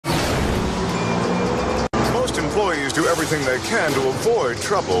authorities do everything they can to avoid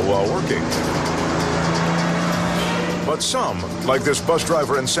trouble while working. But some, like this bus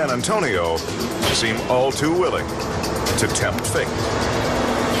driver in San Antonio, seem all too willing to tempt fate.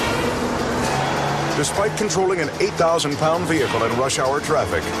 Despite controlling an 8,000-pound vehicle in rush hour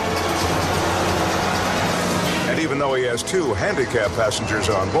traffic, and even though he has 2 handicapped passengers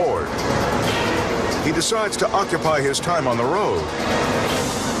on board, he decides to occupy his time on the road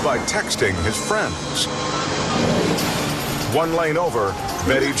by texting his friends. 1 lane over,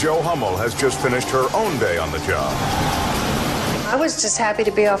 Betty Jo Hummel has just finished her own day on the job. I was just happy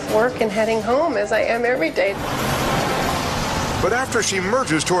to be off work and heading home, as I am every day. But after she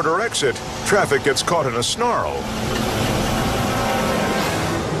merges toward her exit, traffic gets caught in a snarl.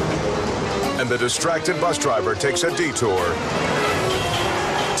 And the distracted bus driver takes a detour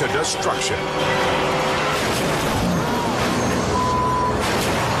to destruction.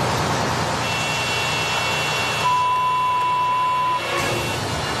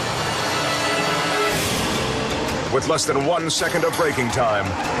 With less than 1 second of braking time,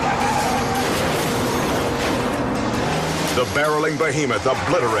 the barreling behemoth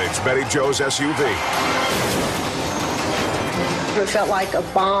obliterates Betty Jo's SUV. It felt like a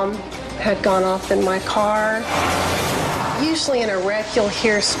bomb had gone off in my car. Usually in a wreck, you'll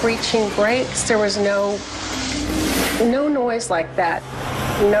hear screeching brakes. There was no noise like that.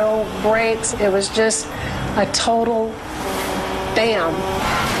 No brakes. It was just a total bam.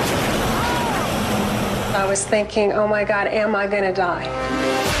 I was thinking, oh my God, am I going to die?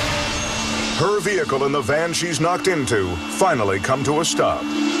 Her vehicle and the van she's knocked into finally come to a stop.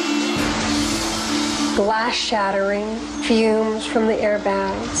 Glass shattering, fumes from the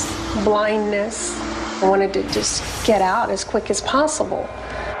airbags, blindness. I wanted to just get out as quick as possible.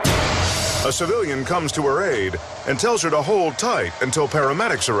 A civilian comes to her aid and tells her to hold tight until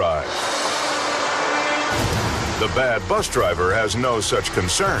paramedics arrive. The bad bus driver has no such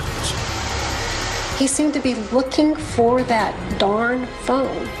concerns. He seemed to be looking for that darn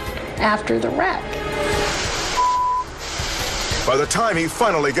phone after the wreck. By the time he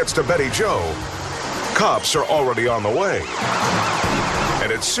finally gets to Betty Jo, cops are already on the way.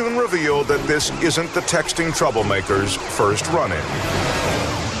 And it's soon revealed that this isn't the texting troublemaker's first run-in.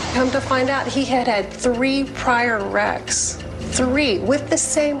 Come to find out, he had had 3 prior wrecks. 3 with the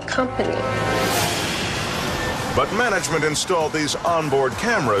same company. But management installed these onboard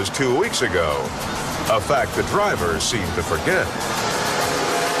cameras 2 weeks ago, a fact the drivers seem to forget.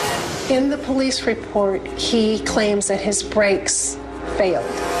 In the police report, he claims that his brakes failed.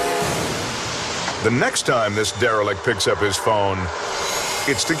 The next time this derelict picks up his phone,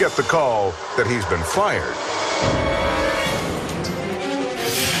 it's to get the call that he's been fired.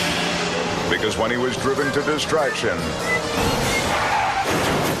 Because when he was driven to distraction,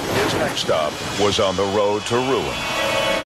 his next stop was on the road to ruin.